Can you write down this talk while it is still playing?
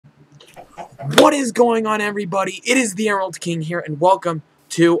What is going on, everybody? It is the Emerald King here, and welcome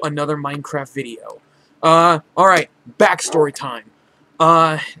to another Minecraft video. Alright, backstory time.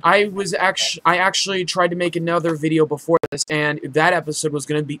 I actually tried to make another video before this, and that episode was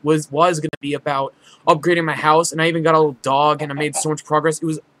gonna be about upgrading my house, and I even got a little dog, and I made so much progress.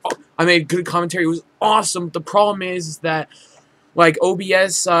 I made good commentary. It was awesome. The problem is that, like,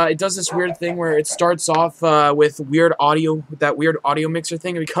 OBS, it does this weird thing where it starts off with weird audio, with that weird audio mixer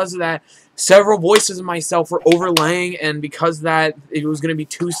thing, and because of that, several voices of myself were overlaying, and because of that, it was gonna be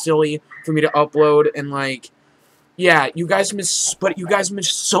too silly for me to upload, and, like, yeah, you guys missed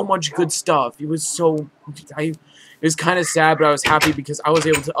so much good stuff. It was kind of sad, but I was happy because I was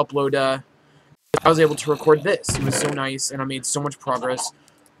able to upload, I was able to record this. It was so nice, and I made so much progress.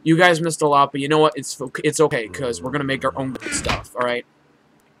 You guys missed a lot, but you know what? It's okay, because we're gonna make our own good stuff, alright?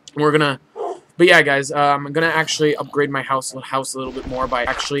 But yeah, guys, I'm gonna actually upgrade my house a little bit more by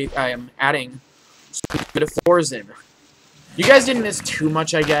adding some bit of floors in. You guys didn't miss too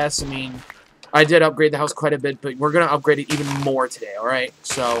much, I guess. I mean, I did upgrade the house quite a bit, but we're gonna upgrade it even more today, alright?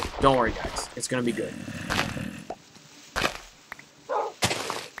 So, don't worry, guys. It's gonna be good. I'm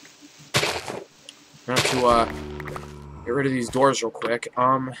gonna have to, get rid of these doors real quick.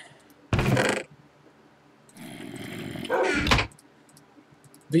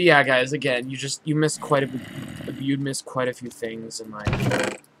 But yeah, guys, again, you missed quite a few things, and,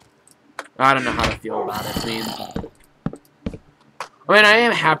 like, I don't know how to feel about it. I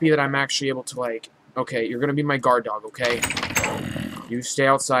am happy that I'm actually able to, like, okay, you're gonna be my guard dog, okay? You stay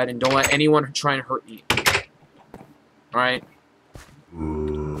outside and don't let anyone try and hurt me. Alright?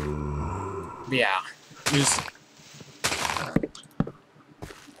 Yeah.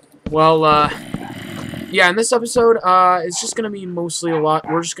 Yeah, in this episode, it's just gonna be mostly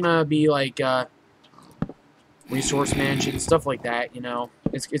we're just gonna be, like, resource managing, stuff like that, you know?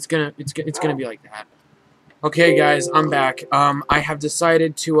 It's gonna be like that. Okay, guys, I'm back. I have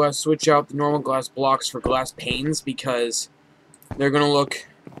decided to, switch out the normal glass blocks for glass panes because they're gonna look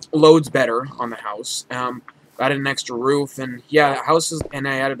loads better on the house. I added an extra roof, and, yeah, and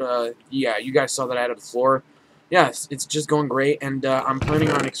I added, yeah, you guys saw that I added a floor. Yes, it's just going great, and I'm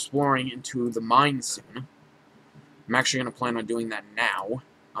planning on exploring into the mine soon. I'm actually going to plan on doing that now,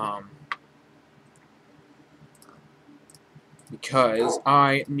 because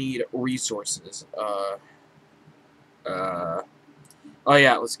I need resources. Oh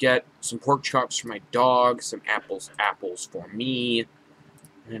yeah, let's get some pork chops for my dog, some apples for me,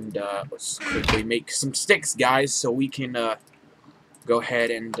 and let's quickly make some sticks, guys, so we can go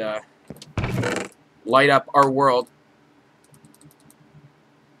ahead and light up our world.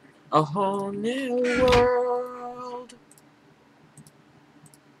 A whole new world.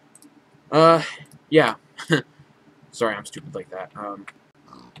 Yeah. Sorry, I'm stupid like that.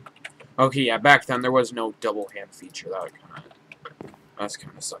 Okay, yeah, back then there was no double hand feature. That's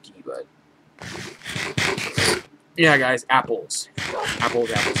kind of sucky, but yeah, guys, apples.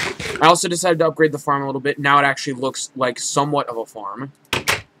 Apples. I also decided to upgrade the farm a little bit. Now it actually looks like somewhat of a farm.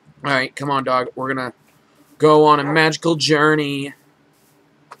 Alright, come on, dog. We're gonna go on a magical journey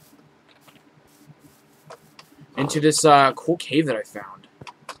into this cool cave that I found.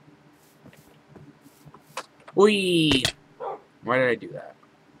 Whee! Why did I do that?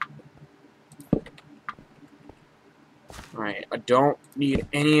 Alright, I don't need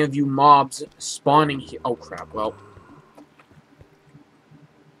any of you mobs spawning here. Oh, crap. Well.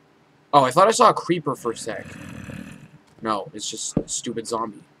 Oh, I thought I saw a creeper for a sec. No, it's just a stupid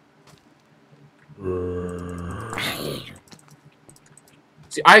zombie.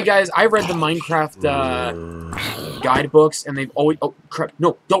 See, I read the Minecraft guidebooks, and they've always. Oh crap!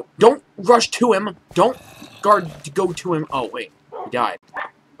 No, don't rush to him. Don't go to him. Oh wait, he died.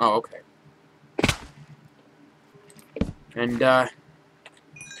 Oh okay. And so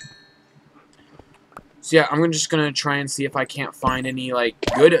yeah, I'm just gonna try and see if I can't find any like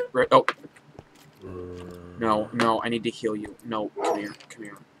good. Oh no, I need to heal you. No, come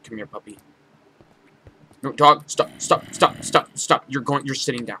here, puppy. No, dog, stop. You're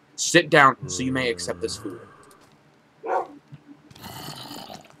sitting down. Sit down so you may accept this food.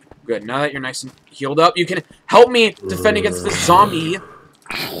 Good, now that you're nice and healed up, you can help me defend against this zombie.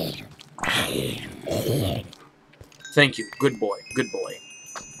 Thank you, good boy.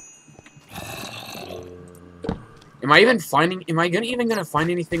 Am I even gonna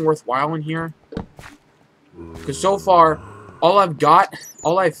find anything worthwhile in here? Because so far, all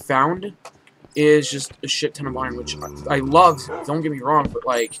I've found is just a shit ton of iron, which I love, don't get me wrong, but,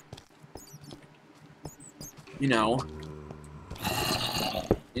 like, you know,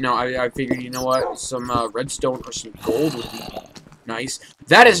 I figured, you know what, some redstone or some gold would be Nice.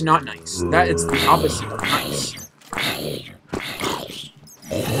 That is not nice. That is the opposite of nice.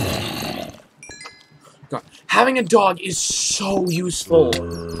 God, having a dog is so useful.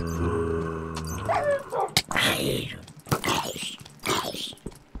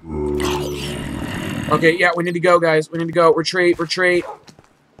 Okay, yeah, we need to go, guys. We need to go. Retreat, retreat.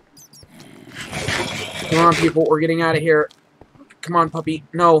 Come on, people. We're getting out of here. Come on, puppy.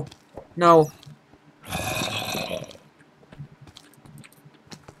 No. No.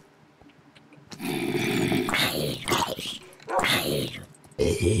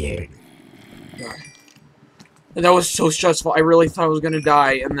 That was so stressful. I really thought I was gonna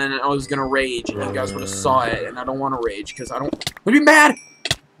die, and then I was gonna rage, and you guys would have saw it, and I don't want to rage, because I don't... Would be mad!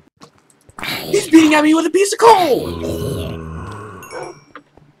 He's beating at me with a piece of coal!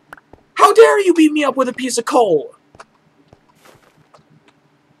 How dare you beat me up with a piece of coal?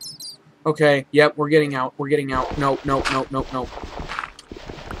 Okay, yep, we're getting out. We're getting out. Nope, nope, nope, nope, nope.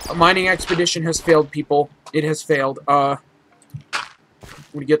 A mining expedition has failed, people. It has failed. I'm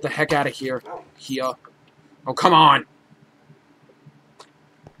gonna get the heck out of here. Here. Oh, come on!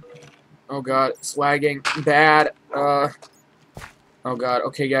 Oh god, it's lagging. Bad. Oh god.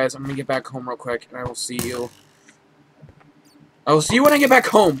 Okay, guys, I'm gonna get back home real quick, and I will see you. I will see you when I get back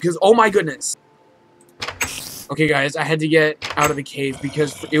home, because, oh my goodness. Okay, guys, I had to get out of the cave,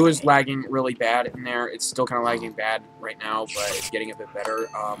 because it was lagging really bad in there. It's still kind of lagging bad right now, but it's getting a bit better.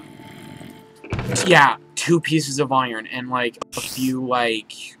 Yeah, 2 pieces of iron, and, like, a few,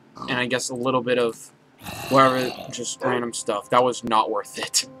 like, and I guess a little bit of whatever, just random stuff. That was not worth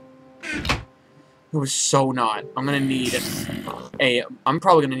it. It was so not. I'm gonna need I'm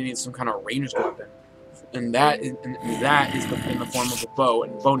probably gonna need some kind of ranged weapon, and that is in the form of a bow,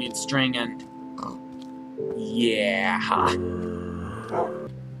 and bow needs string, and yeah.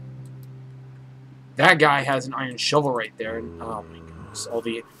 That guy has an iron shovel right there, and oh my goodness, all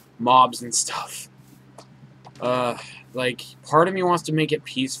the mobs and stuff. Like, part of me wants to make it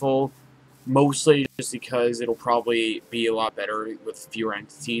peaceful, mostly just because it'll probably be a lot better with fewer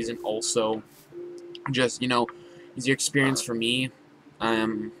entities, and also just, you know, easier experience for me. I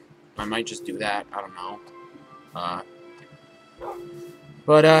might just do that. I don't know.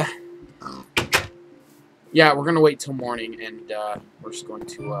 Yeah, we're gonna wait till morning, and we're just going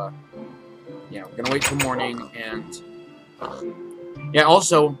to yeah, we're gonna wait till morning, and yeah,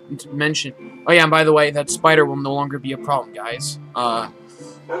 also to mention, oh yeah, and by the way, that spider will no longer be a problem, guys.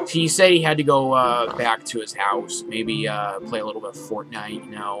 He said he had to go back to his house, maybe play a little bit of Fortnite,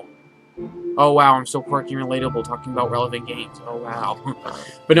 you know. Oh wow, I'm so quirky and relatable talking about relevant games. Oh wow.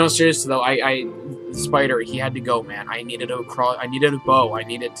 But no, seriously though, Spider, he had to go, man. I needed a bow. I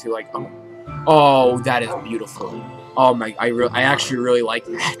needed to, like, oh, that is beautiful. Oh my, I actually really like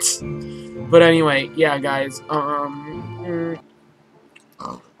that. But anyway, yeah, guys. Alright,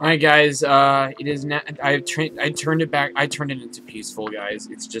 guys. It is now. I turned it back. I turned it into peaceful, guys.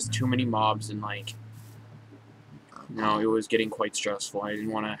 It's just too many mobs, and like, no, it was getting quite stressful. I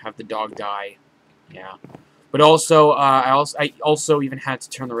didn't want to have the dog die. Yeah. But also, I also even had to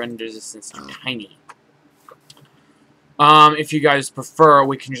turn the render distance to tiny. If you guys prefer,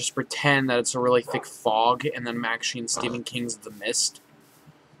 we can just pretend that it's a really thick fog, and then I'm actually in Stephen King's The Mist.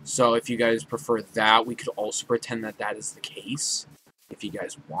 So if you guys prefer that, we could also pretend that that is the case, if you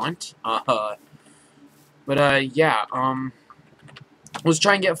guys want. Yeah, let's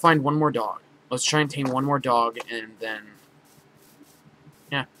try and find one more dog. Let's try and tame one more dog, and then,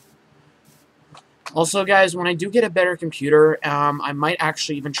 yeah. Also, guys, when I do get a better computer, I might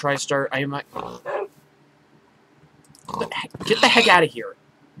actually even try get the heck out of here.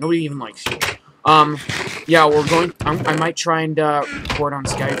 Nobody even likes you. Yeah, I might try and, record on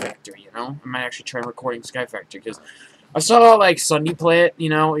Sky Factory, you know? I might actually try recording Sky Factory, because I saw, like, Sunday play it, you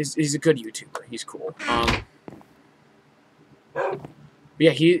know? He's a good YouTuber. He's cool.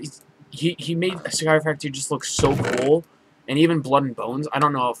 Yeah, he made Sky Factory just look so cool, and even Blood and Bones. I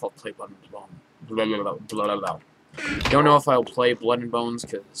don't know if I'll play Blood and Bones. Don't know if I'll play Blood and Bones,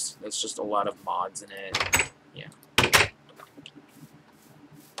 because that's just a lot of mods in it. Yeah.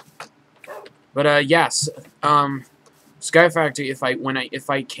 But yes, Sky Factory. When I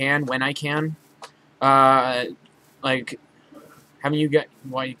can, like, having you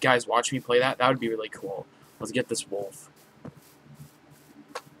guys watch me play that would be really cool. Let's get this wolf,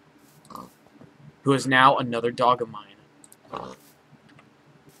 who is now another dog of mine.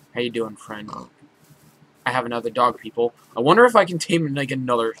 How you doing, friend? I have another dog, people. I wonder if I can tame, like,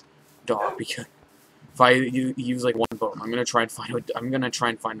 another dog, because if I use, like, one bone, I'm gonna try and find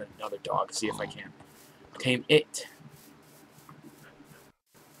another dog, see if I can tame it.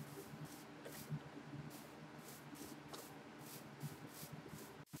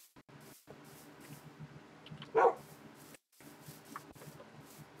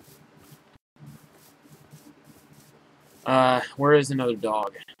 Where is another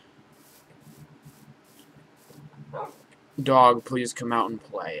dog? Dog, please come out and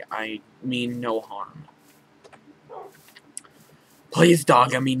play. I mean no harm. Please,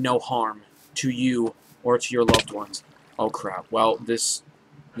 dog, I mean no harm to you or to your loved ones. Oh, crap. Well, this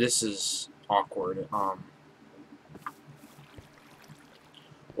is awkward.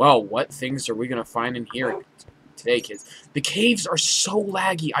 Well, what things are we gonna find in here today, kids? The caves are so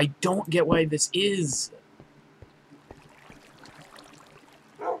laggy. I don't get why this is.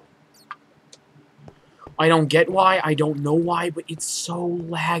 I don't get why. I don't know why, but it's so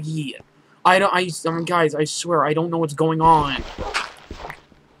laggy. Guys, I swear, I don't know what's going on.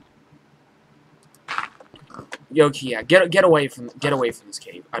 Okay, yeah, get away from this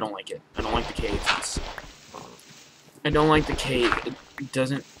cave. I don't like it. I don't like the cave. I don't like the cave. It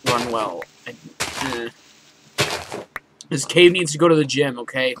doesn't run well. This cave needs to go to the gym,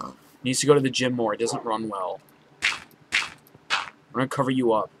 okay? It needs to go to the gym more. It doesn't run well. I'm gonna cover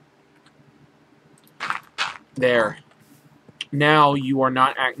you up. There. Now you are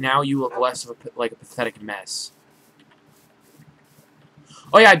not. Now you look less of like a pathetic mess.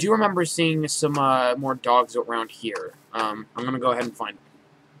 Oh yeah, I do remember seeing some more dogs around here. I'm gonna go ahead and find them.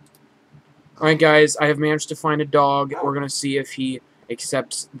 Alright guys, I have managed to find a dog. We're gonna see if he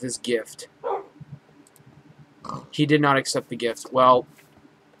accepts this gift. He did not accept the gift. Well,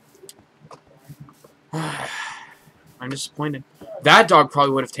 I'm disappointed. That dog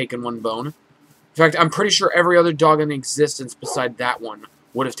probably would have taken one bone. In fact, I'm pretty sure every other dog in existence beside that one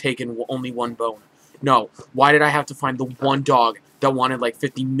would have taken only one bone. No, why did I have to find the one dog that wanted like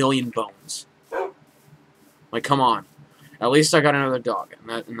 50 million bones? Like, come on. At least I got another dog,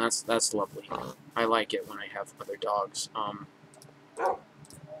 and that's lovely. I like it when I have other dogs.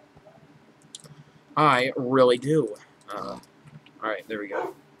 I really do. Alright, there we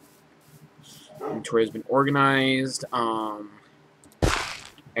go. Inventory has been organized.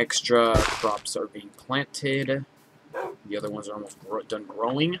 Extra crops are being planted. The other ones are almost done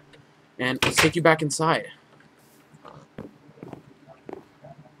growing. And let's take you back inside.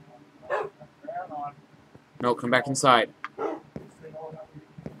 No, come back inside.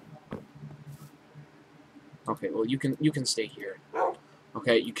 Okay, well you can stay here.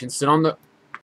 Okay, you can sit on the